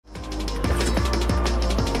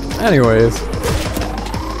Anyways.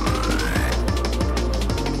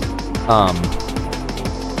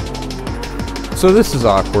 So this is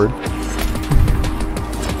awkward.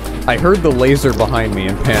 I heard the laser behind me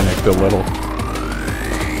and panicked a little.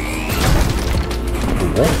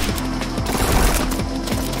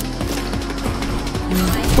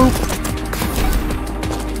 Boop.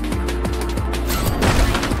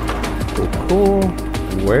 Cool.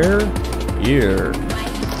 Where? Here.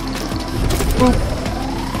 Boop.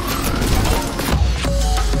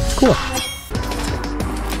 Cool.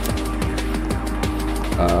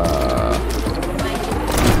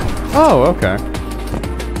 Oh, okay.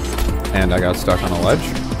 And I got stuck on a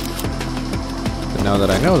ledge. But now that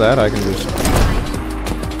I know that, I can just...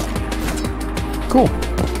 Cool.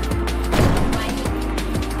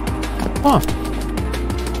 Huh.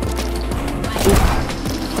 Boop.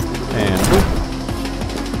 And boop.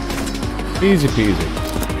 Easy peasy.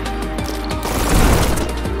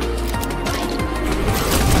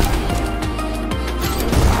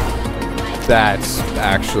 That's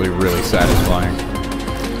actually really satisfying.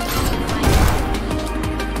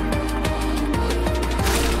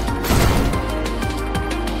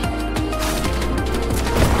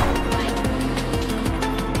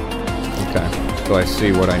 Okay, so I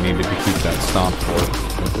see what I needed to keep that stomp for.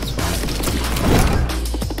 It's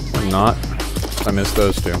fine. Or not. I missed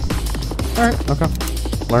those two. Alright, okay.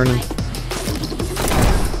 Learning.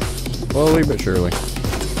 Slowly but surely.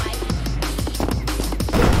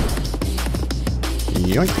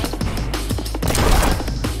 Yoink.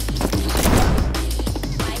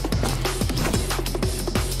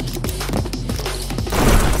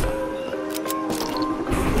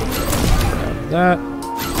 Grab that.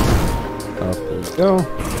 Up we go.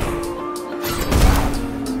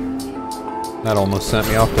 That almost sent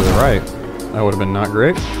me off to the right. That would have been not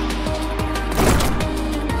great.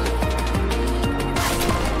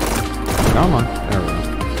 Come on. There we go.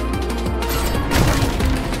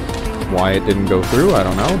 Why it didn't go through, I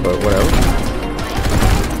don't know, but whatever.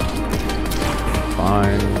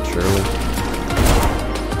 Fine, surely.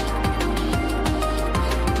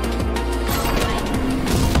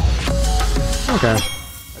 Okay.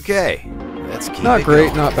 Okay, let's keep Not it great,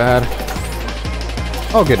 going. not bad.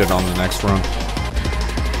 I'll get it on the next run.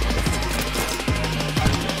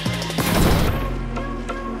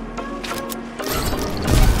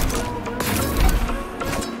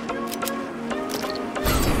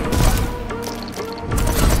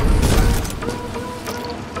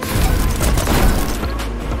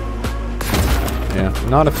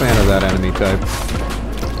 Not a fan of that enemy type.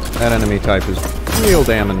 That enemy type is real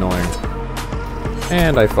damn annoying.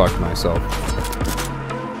 And I fucked myself.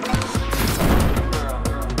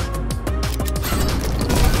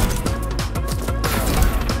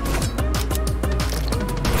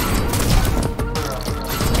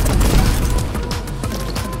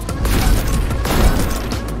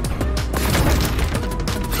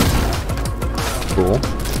 Cool.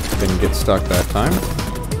 Didn't get stuck that time.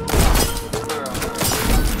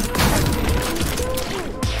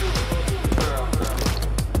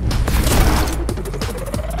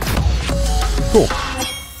 Cool.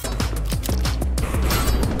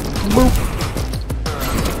 Boop.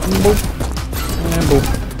 Boop. And boop.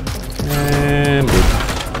 And boop.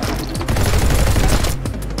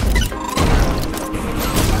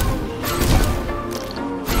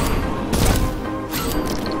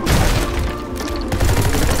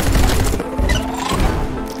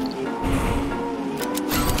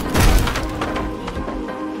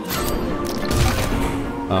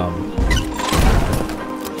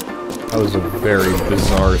 That was a very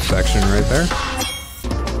bizarre section right there.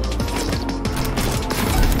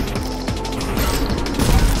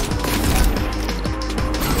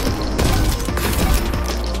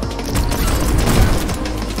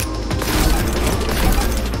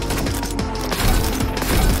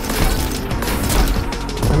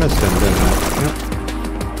 I missed him, didn't I? Yep.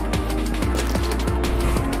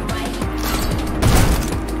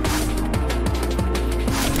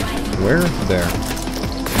 Where? There.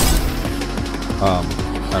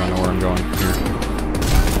 I don't know where I'm going here.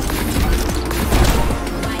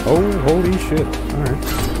 Oh, holy shit. Alright.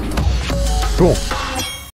 Cool.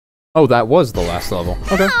 Oh, that was the last level.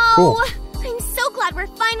 Okay, cool. I'm so glad we're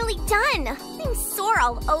finally done. I'm sore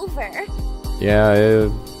all over. Yeah,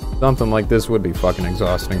 something like this would be fucking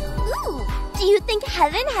exhausting. Ooh, do you think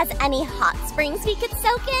heaven has any hot springs we could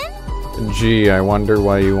soak in? Gee, I wonder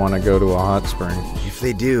why you want to go to a hot spring. If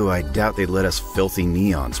they do, I doubt they'd let us filthy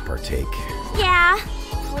neons partake. Yeah.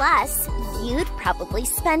 Plus, you'd probably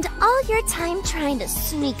spend all your time trying to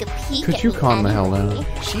sneak a peek at Could you me calm the hell anyway.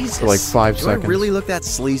 down? Jesus. For like 5 do seconds. I really look that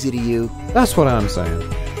sleazy to you? That's what I'm saying.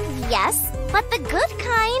 Yes, but the good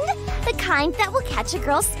kind. The kind that will catch a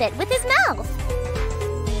girl's spit with his mouth.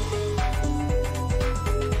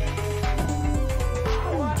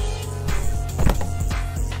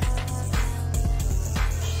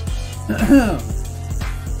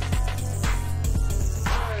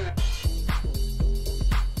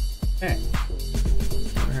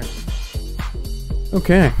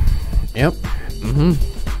 Okay. Yep. Yep.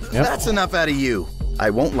 That's enough out of you. I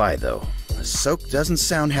won't lie, though. A soak doesn't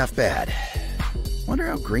sound half bad. Wonder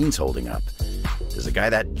how Green's holding up. Does a guy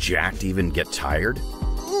that jacked even get tired?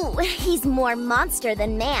 Ooh, he's more monster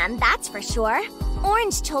than man, that's for sure.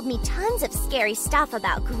 Orange told me tons of scary stuff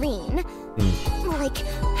about Green. Like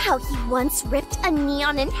how he once ripped a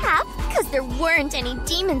Neon in half because there weren't any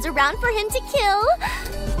demons around for him to kill.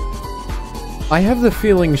 I have the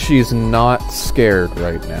feeling she's not scared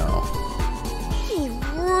right now. He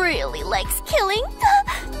really likes killing.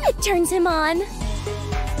 It turns him on.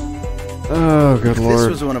 Oh, good If lord. this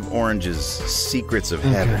was one of Orange's secrets of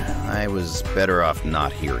heaven, I was better off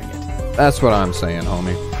not hearing it. That's what I'm saying,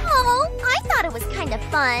 homie. Oh, I thought it was kind of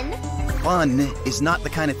fun. Fun is not the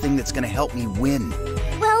kind of thing that's gonna help me win.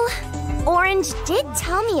 Well, Orange did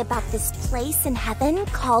tell me about this place in heaven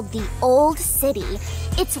called the Old City.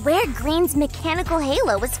 It's where Green's mechanical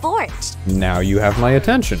halo was forged. Now you have my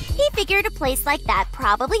attention. He figured a place like that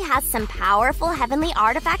probably has some powerful heavenly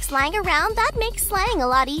artifacts lying around that make slaying a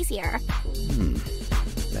lot easier.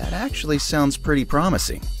 That actually sounds pretty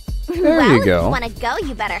promising. There well, you go. if you want to go,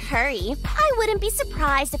 you better hurry. I wouldn't be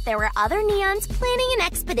surprised if there were other Neons planning an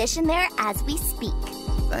expedition there as we speak.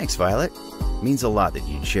 Thanks, Violet. Means a lot that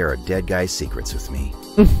you'd share a dead guy's secrets with me.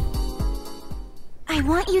 I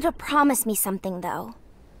want you to promise me something, though.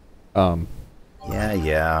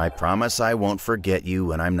 Yeah, I promise I won't forget you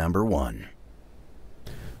when I'm number one.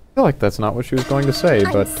 I feel like that's not what she was going to say,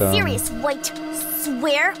 I'm but, serious, White.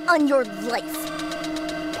 Swear on your life.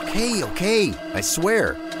 Okay, I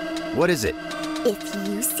swear. What is it? If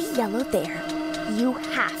you see Yellow there, you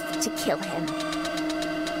have to kill him.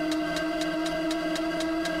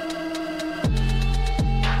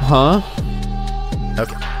 Huh?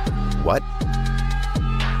 Okay. What?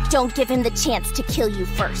 Don't give him the chance to kill you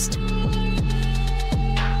first.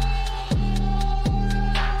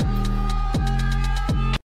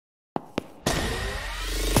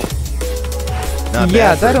 Not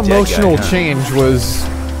Yeah, bad for that a dead emotional guy, huh? change was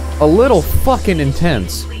a little fucking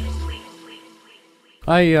intense.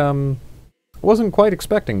 I wasn't quite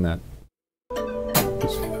expecting that.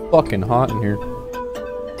 It's fucking hot in here.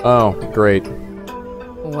 Oh, great.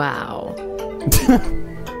 Wow.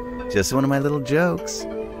 Just one of my little jokes.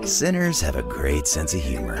 Sinners have a great sense of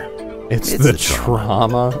humor. It's It's the the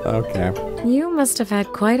trauma. Okay. You must have had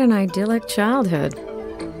quite an idyllic childhood.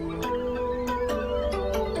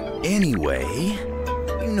 Anyway,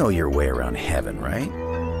 you know your way around heaven, right?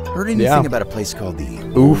 Heard anything Yeah. about a place called the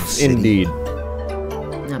Old Oof, City? indeed.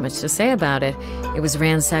 Not much to say about it. It was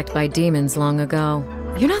ransacked by demons long ago.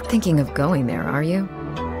 You're not thinking of going there, are you?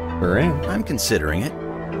 Sure am. I'm considering it.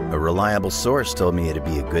 A reliable source told me it'd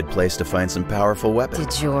be a good place to find some powerful weapons.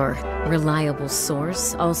 Did your reliable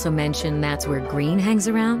source also mention that's where Green hangs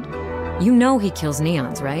around? You know he kills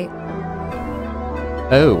neons, right?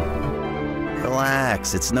 Oh.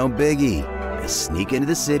 Relax, it's no biggie. I sneak into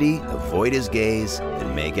the city, avoid his gaze,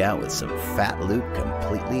 and make out with some fat loot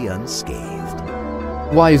completely unscathed.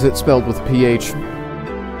 Why is it spelled with PH?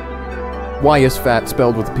 Why is fat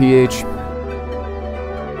spelled with PH?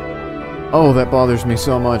 Oh, that bothers me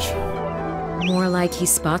so much. More like he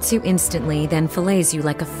spots you instantly, then fillets you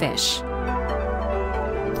like a fish.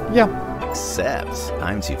 Yeah. Except,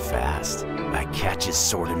 I'm too fast. I catch his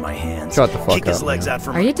sword in my hands, Shut the fuck kick his up, legs man. out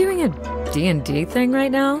from Are you doing a D&D thing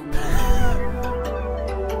right now?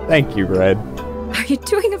 Thank you, Red. Are you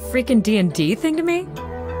doing a freaking D&D thing to me?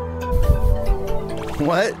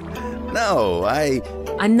 What? No,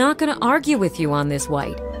 I'm not gonna argue with you on this,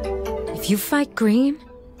 White. If you fight Green,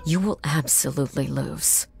 you will absolutely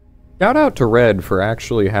lose. Shout out to Red for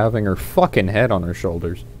actually having her fucking head on her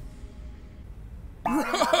shoulders.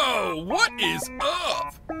 Bro, what is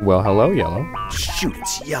up? Well, hello, Yellow. Shoot,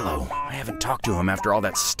 it's Yellow. I haven't talked to him after all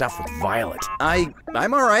that stuff with Violet. I'm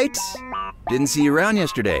alright. Didn't see you around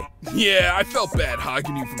yesterday. Yeah, I felt bad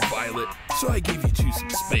hogging you from Violet, so I gave you two some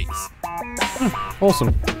space.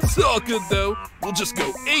 Wholesome. It's all good though. We'll just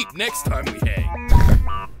go ape next time we hang.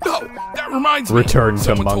 Oh, that reminds me. Return to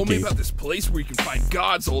Someone told me monkey. about this place where you can find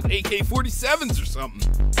God's old AK-47s or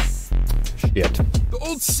something. Shit. The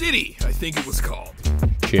Old City, I think it was called.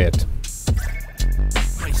 Shit.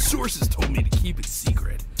 My sources told me to keep it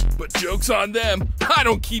secret, but joke's on them. I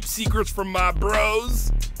don't keep secrets from my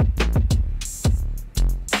bros.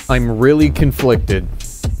 I'm really conflicted.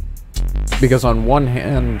 Because on one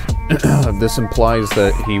hand, this implies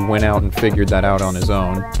that he went out and figured that out on his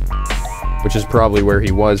own. Which is probably where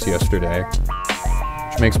he was yesterday.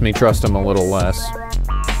 Which makes me trust him a little less.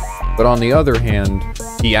 But on the other hand,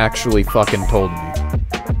 he actually fucking told me.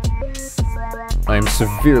 I am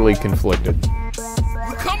severely conflicted.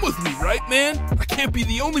 You come with me, right, man? I can't be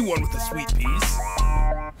the only one with a sweet piece.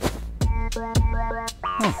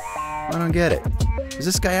 Huh. I don't get it. Is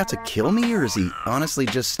this guy out to kill me, or is he honestly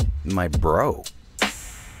just my bro?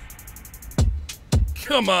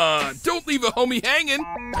 Come on, don't leave a homie hanging.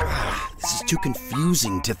 This is too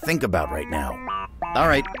confusing to think about right now. All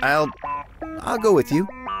right, I'll go with you.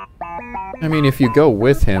 I mean, if you go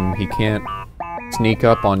with him, he can't sneak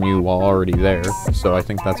up on you while already there, so I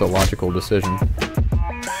think that's a logical decision.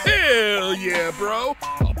 Hell yeah, bro.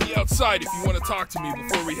 I'll be outside if you want to talk to me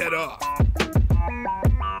before we head off.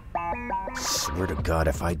 Swear to God,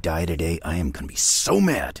 if I die today, I am gonna be so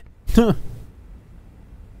mad.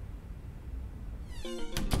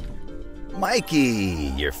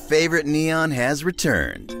 Mikey, your favorite neon has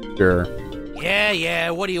returned. Sure.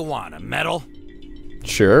 Yeah, what do you want, a medal?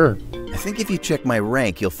 Sure. I think if you check my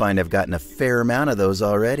rank, you'll find I've gotten a fair amount of those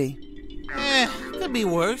already. Could be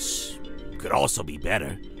worse. Could also be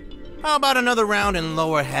better. How about another round in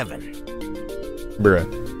lower heaven?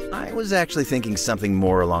 Bruh. I was actually thinking something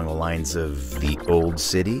more along the lines of the old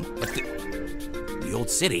city. The old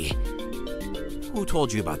city? Who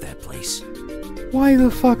told you about that place? Why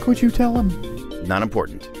the fuck would you tell him? Not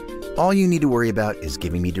important. All you need to worry about is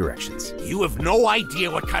giving me directions. You have no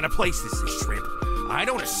idea what kind of place this is, Shrimp. I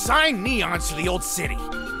don't assign neons to the old city.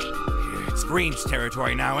 It's Green's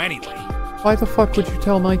territory now anyway. Why the fuck would you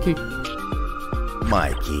tell Mikey?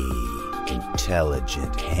 Mikey.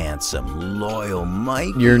 Intelligent, handsome, loyal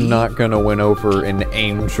Mikey. You're not gonna win over an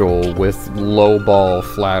angel with lowball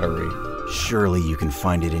flattery. Surely you can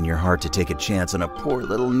find it in your heart to take a chance on a poor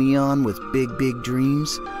little neon with big, big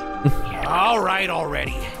dreams. All right,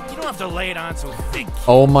 already. You don't have to lay it on so thick.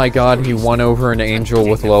 Oh my god, he won over an angel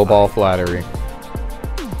with lowball flattery.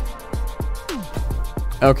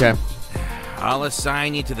 Okay. I'll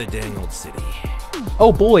assign you to the dang old city.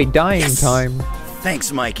 Oh boy, dying Yes! time.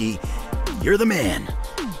 Thanks, Mikey. You're the man.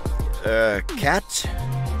 Cat?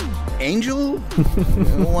 Angel?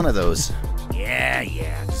 One of those. Yeah.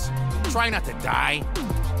 Just try not to die.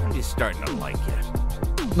 I'm just starting to like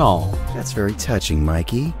you. No. That's very touching,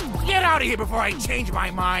 Mikey. Get out of here before I change my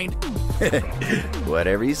mind.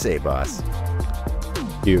 Whatever you say, boss.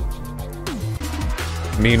 Cute.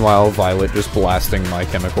 Meanwhile, Violet just blasting My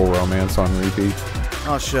Chemical Romance on repeat.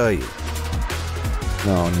 I'll show you.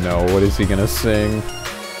 Oh no, what is he gonna sing?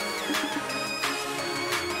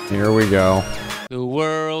 Here we go. The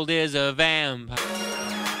world is a vampire.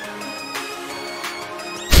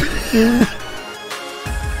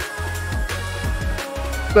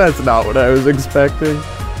 That's not what I was expecting.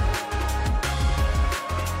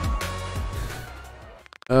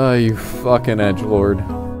 You fucking edgelord.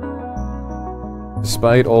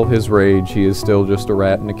 Despite all his rage, he is still just a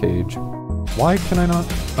rat in a cage. Why can I not?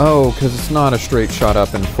 Oh, because it's not a straight shot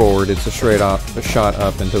up and forward, it's a straight up a shot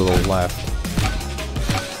up and to the left.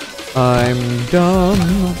 I'm dumb.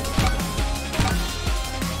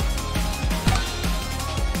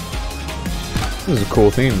 This is a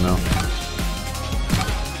cool theme, though.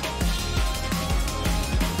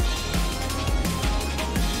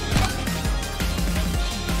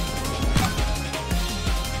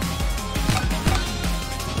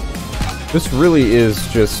 This really is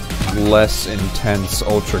just less intense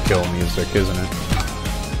Ultra Kill music, isn't it?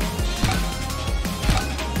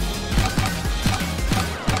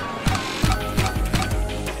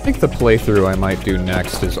 I think the playthrough I might do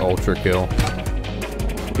next is Ultra Kill.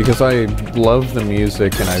 Because I love the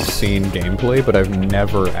music and I've seen gameplay, but I've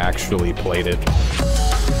never actually played it.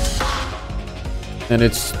 And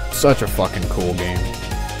it's such a fucking cool game.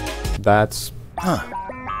 That's Huh.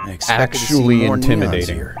 I expected to see actually more neons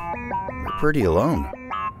intimidating. here. We're pretty alone.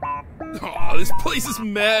 Aw, this place is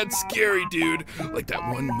mad scary, dude. Like that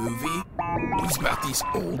one movie. It was about these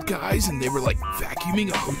old guys and they were like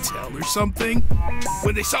vacuuming a hotel or something.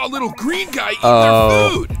 When they saw a little green guy eat their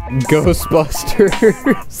food.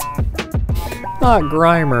 Ghostbusters. Not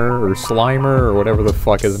Grimer or Slimer or whatever the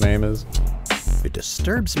fuck his name is. It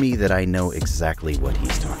disturbs me that I know exactly what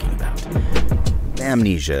he's talking about.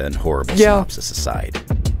 Amnesia and horrible synopsis aside.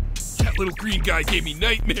 That little green guy gave me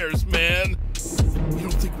nightmares, man. You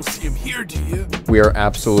don't think we'll see him here, do you? We are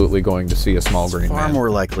absolutely going to see a small green Far man. more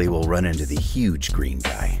likely we'll run into the huge green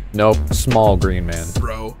guy. Nope, small green man.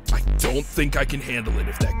 Bro, I don't think I can handle it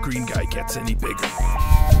if that green guy gets any bigger.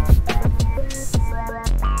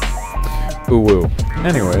 Ooh-woo.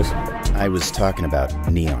 Anyways. I was talking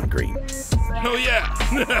about neon green. Oh yeah,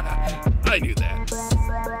 I knew that.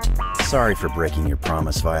 Sorry for breaking your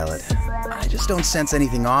promise, Violet. I just don't sense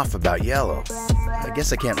anything off about yellow. I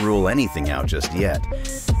guess I can't rule anything out just yet,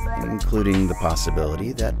 including the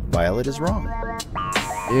possibility that Violet is wrong.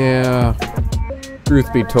 Yeah.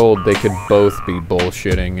 Truth be told, they could both be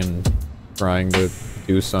bullshitting and trying to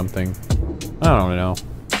do something. I don't know.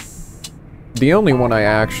 The only one I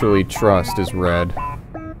actually trust is Red.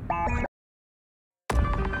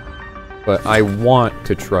 But I want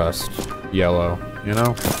to trust Yellow, you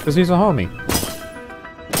know? Because he's a homie.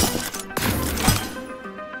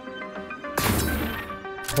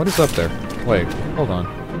 What is up there? Wait, hold on.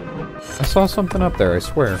 I saw something up there, I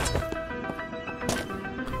swear.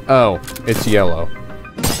 Oh, it's Yellow.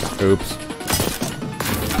 Oops.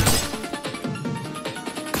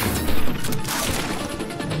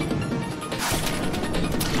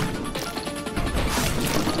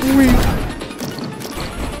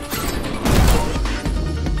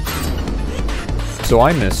 So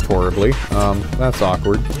I missed horribly. That's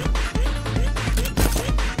awkward.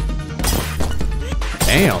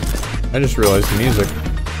 Damn! I just realized the music.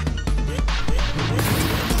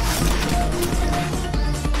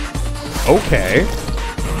 Okay.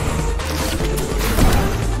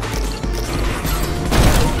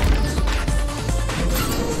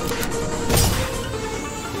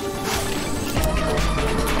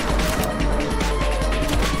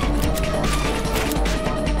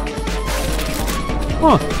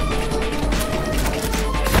 Huh.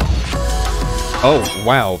 Oh,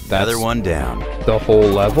 wow, that's Another one down. the whole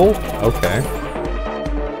level? Okay.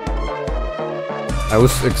 I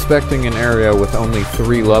was expecting an area with only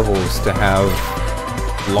 3 levels to have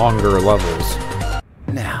longer levels.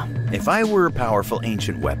 Now, if I were a powerful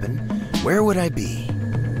ancient weapon, where would I be?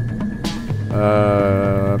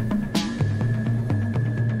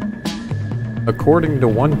 According to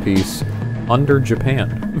One Piece, under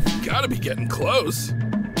Japan. Gotta be getting close.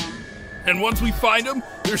 And once we find him,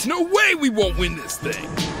 there's no way we won't win this thing.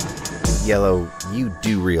 Yellow, you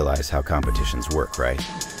do realize how competitions work, right?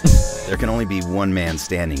 There can only be one man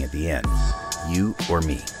standing at the end. You or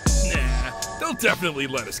me. Nah, they'll definitely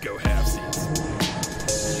let us go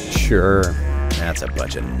halfsies. Sure. That's a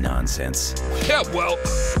bunch of nonsense. Yeah, well,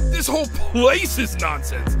 this whole place is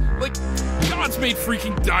nonsense. Like, God's made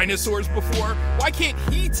freaking dinosaurs before. Why can't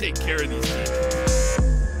he take care of these demons?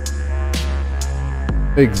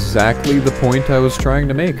 Exactly the point I was trying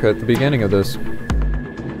to make at the beginning of this.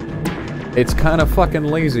 It's kind of fucking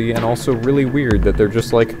lazy and also really weird that they're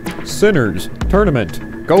just like, sinners,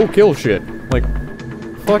 tournament, go kill shit. Like,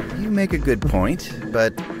 fuck. You make a good point,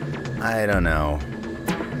 but I don't know.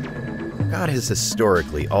 God has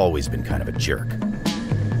historically always been kind of a jerk.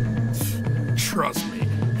 Trust me,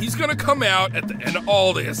 he's gonna come out at the end of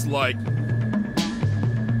all this like,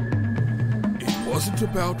 it wasn't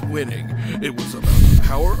about winning, it was about the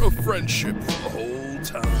power of friendship the whole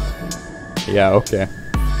time. Yeah, okay.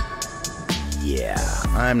 Yeah,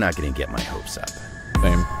 I'm not gonna get my hopes up.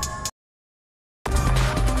 Same.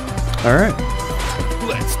 Alright.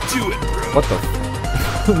 Let's do it, bro. What the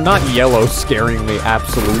f- Not Yellow scaring the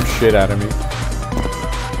absolute shit out of me.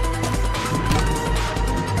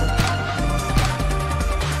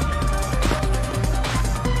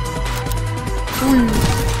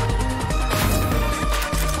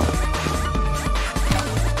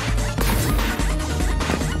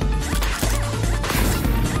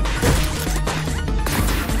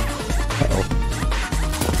 Uh-oh.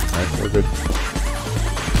 Alright, we're good.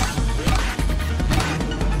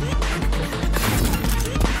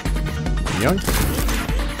 Young.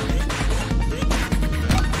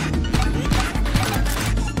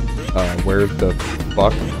 Where the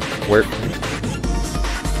fuck? Where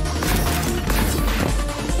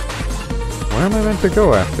am I meant to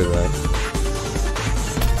go after that?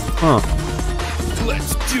 Huh.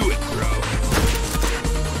 Let's do it, bro.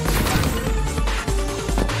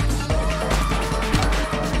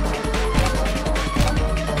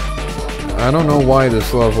 I don't know why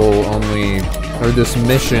this level only, or this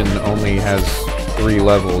mission only has 3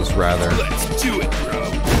 levels, rather. Let's do it, bro.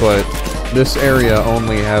 But this area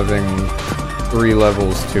only having 3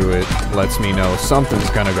 levels to it lets me know something's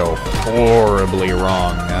gonna go horribly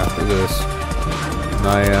wrong after this. And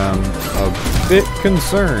I am a bit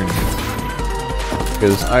concerned.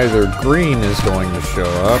 Because either green is going to show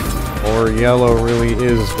up, or yellow really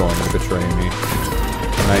is going to betray me.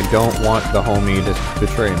 And I don't want the homie to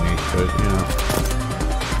betray me, but, you know.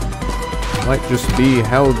 Might just be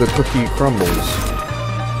how the cookie crumbles.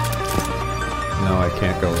 No, I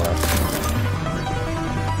can't go left.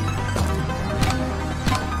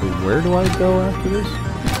 Where do I go after this?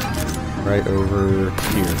 Right over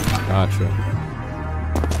here. Gotcha.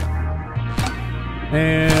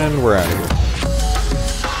 And we're out of here.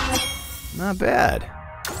 Not bad.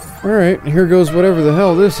 Alright, here goes whatever the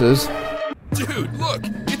hell this is. Dude, look!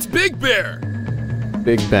 It's Big Bear!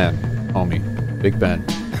 Big Ben, homie. Big Ben.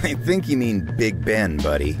 I think you mean Big Ben,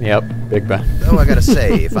 buddy. Yep, Big Ben. Though I gotta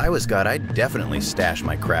say, if I was God, I'd definitely stash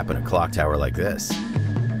my crap in a clock tower like this.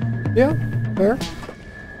 Yeah, fair.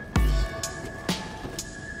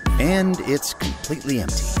 And it's completely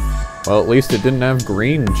empty. Well, at least it didn't have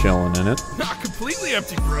green chilling in it. Not completely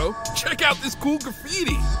empty, bro. Check out this cool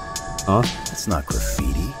graffiti. Huh? It's not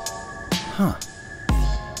graffiti. Huh.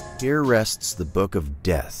 Here rests the Book of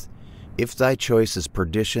Death. If thy choice is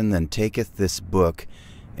perdition, then taketh this book,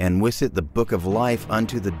 and with it the Book of Life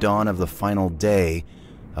unto the dawn of the final day,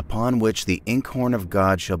 upon which the inkhorn of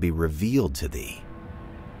God shall be revealed to thee.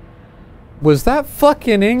 Was that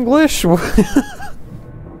fucking English?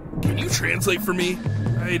 Can you translate for me?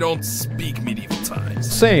 I don't speak medieval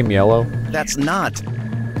times. Same, Yellow. That's not.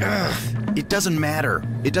 Ugh, it doesn't matter.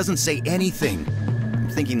 It doesn't say anything. I'm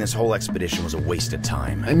thinking this whole expedition was a waste of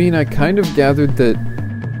time. I mean, I kind of gathered that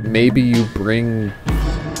maybe you bring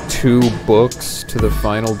 2 books to the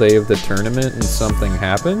final day of the tournament and something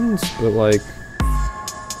happens, but like,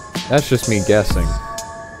 that's just me guessing.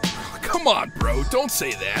 Come on, bro, don't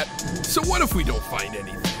say that. So what if we don't find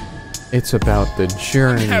anything? It's about the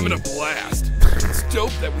journey. I'm having a blast. It's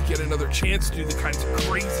dope that we get another chance to do the kinds of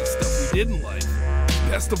crazy stuff we did in life.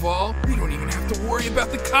 Best of all, we don't even have to worry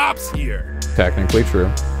about the cops here. Technically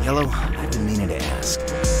true. Yellow, I've been meaning to ask.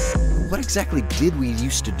 What exactly did we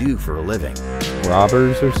used to do for a living?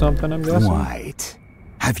 Robbers or something, I'm guessing? White,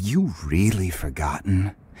 have you really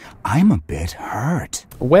forgotten? I'm a bit hurt.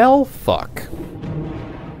 Well, fuck.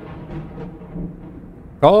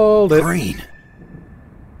 Called it. Green.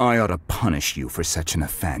 I ought to punish you for such an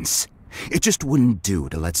offense. It just wouldn't do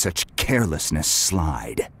to let such carelessness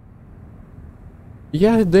slide.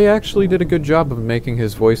 Yeah, they actually did a good job of making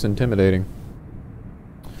his voice intimidating.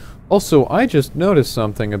 Also, I just noticed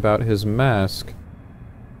something about his mask.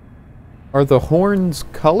 Are the horns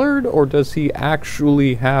colored, or does he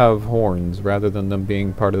actually have horns rather than them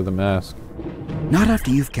being part of the mask? Not after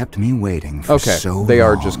you've kept me waiting for so long. Okay, they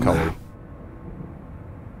are just colored.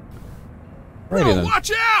 Righty Bro, then.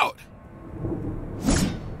 watch out!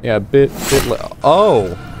 Yeah,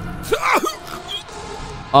 oh!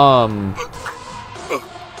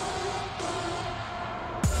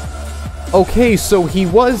 Okay, so he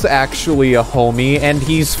was actually a homie, and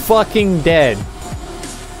he's fucking dead.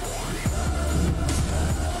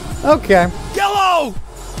 Okay. Yellow!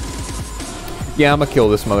 Yeah, I'ma kill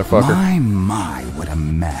this motherfucker. My, what a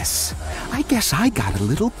mess. I guess I got a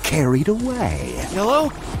little carried away.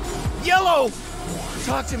 Yellow? Yellow!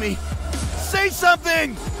 Talk to me. Say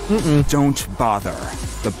something! Don't bother.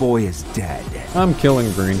 The boy is dead. I'm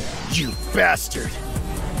killing Green. You bastard!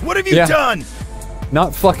 What have you Yeah. done?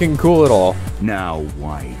 Not fucking cool at all. Now,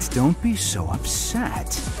 White, don't be so upset.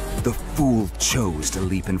 The fool chose to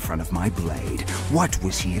leap in front of my blade. What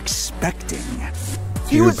was he expecting?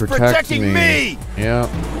 He You was protect protecting me! Yeah.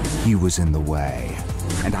 He was in the way,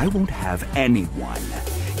 and I won't have anyone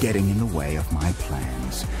getting in the way of my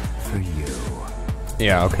plans for you.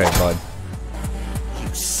 Yeah, okay, bud.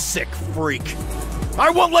 You sick freak! I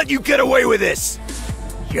won't let you get away with this!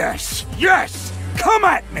 Yes, yes! Come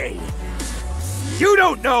at me! You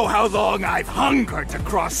don't know how long I've hungered to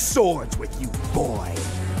cross swords with you, boy.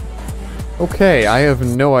 Okay, I have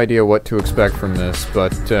no idea what to expect from this,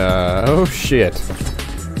 but, oh shit.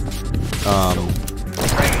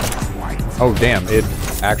 Oh damn, it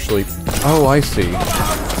actually, oh I see.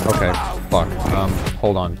 Okay, fuck,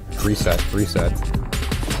 hold on, reset.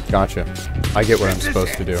 Gotcha. I get what I'm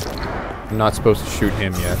supposed to do. I'm not supposed to shoot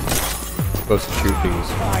him yet. I'm supposed to shoot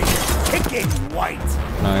these. I'm kicking White!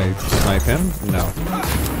 Can I snipe him? No.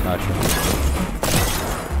 Gotcha.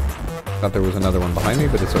 Thought there was another one behind me,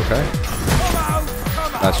 but it's okay.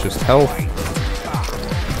 That's just health.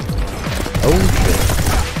 Oh shit.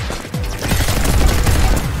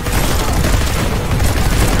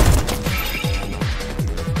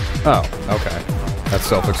 Oh, okay. That's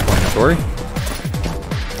self-explanatory.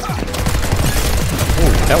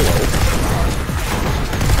 Oh, hello.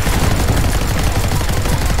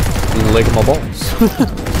 Lick my balls.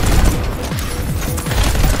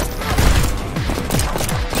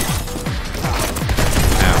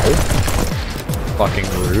 Ow. Fucking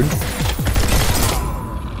rude.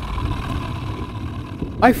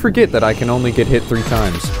 I forget that I can only get hit 3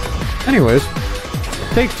 times. Anyways,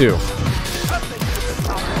 take 2.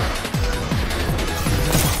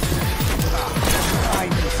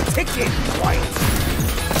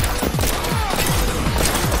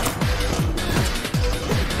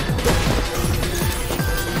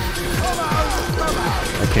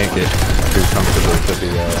 to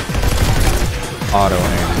the auto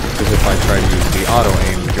aim. Because if I try to use the auto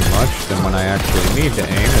aim too much, then when I actually need to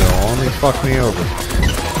aim, it'll only fuck me over.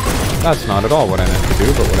 That's not at all what I meant to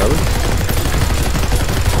do, but whatever.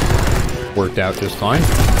 Worked out just fine.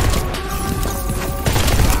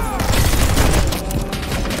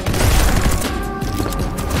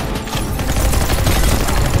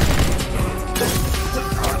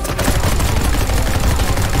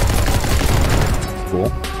 Cool.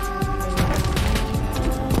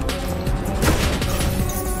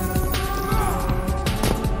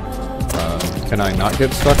 Can I not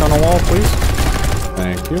get stuck on a wall, please?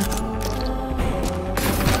 Thank you.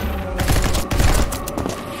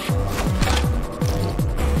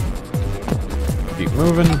 Keep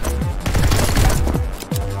moving.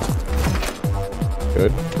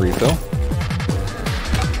 Good. Refill.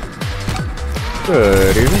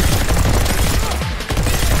 Good evening.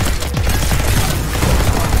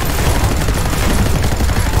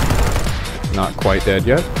 Not quite dead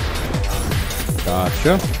yet.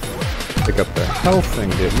 Gotcha. Pick up the health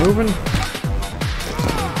and get moving.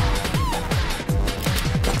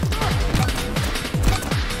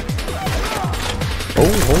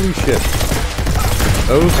 Oh, holy shit.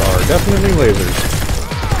 Those are definitely lasers.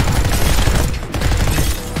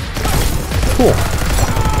 Cool.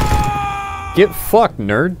 Get fucked,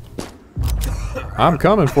 nerd. I'm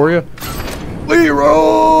coming for you.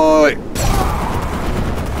 Leroy!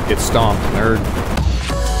 Get stomped, nerd.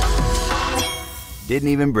 Didn't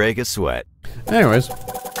even break a sweat. Anyways.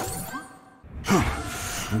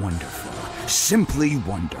 Wonderful. Simply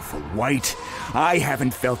wonderful, White. I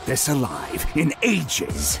haven't felt this alive in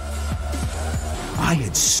ages. I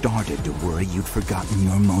had started to worry you'd forgotten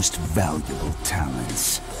your most valuable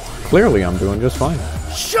talents. Clearly, I'm doing just fine.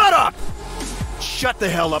 Shut up! Shut the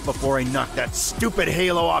hell up before I knock that stupid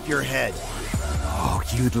halo off your head. Oh,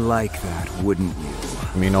 you'd like that, wouldn't you?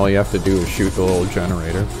 I mean, all you have to do is shoot the little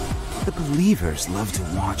generator. The believers love to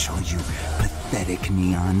watch all you pathetic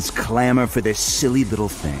neons clamor for this silly little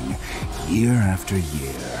thing, year after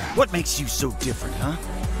year. What makes you so different, huh?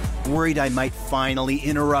 Worried I might finally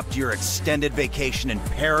interrupt your extended vacation in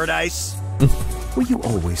paradise? Were you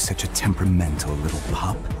always such a temperamental little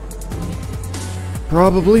pup?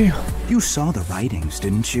 Probably. You saw the writings,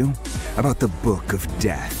 didn't you? About the Book of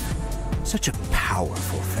Death. Such a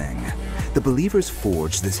powerful thing. The believers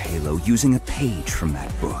forged this halo using a page from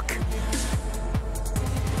that book.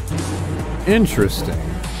 Interesting.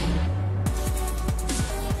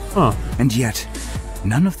 Huh. And yet,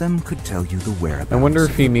 none of them could tell you the whereabouts. I wonder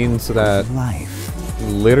if he means that life.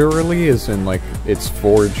 Literally is in, like, it's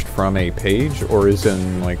forged from a page, or is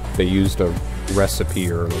in, like, they used a recipe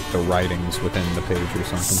or, like, the writings within the page or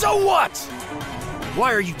something. So what?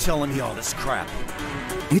 Why are you telling me all this crap?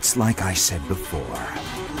 It's like I said before.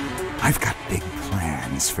 I've got big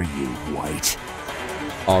plans for you, White.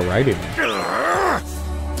 Alrighty then.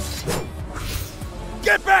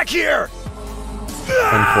 Get back here!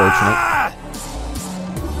 Unfortunate.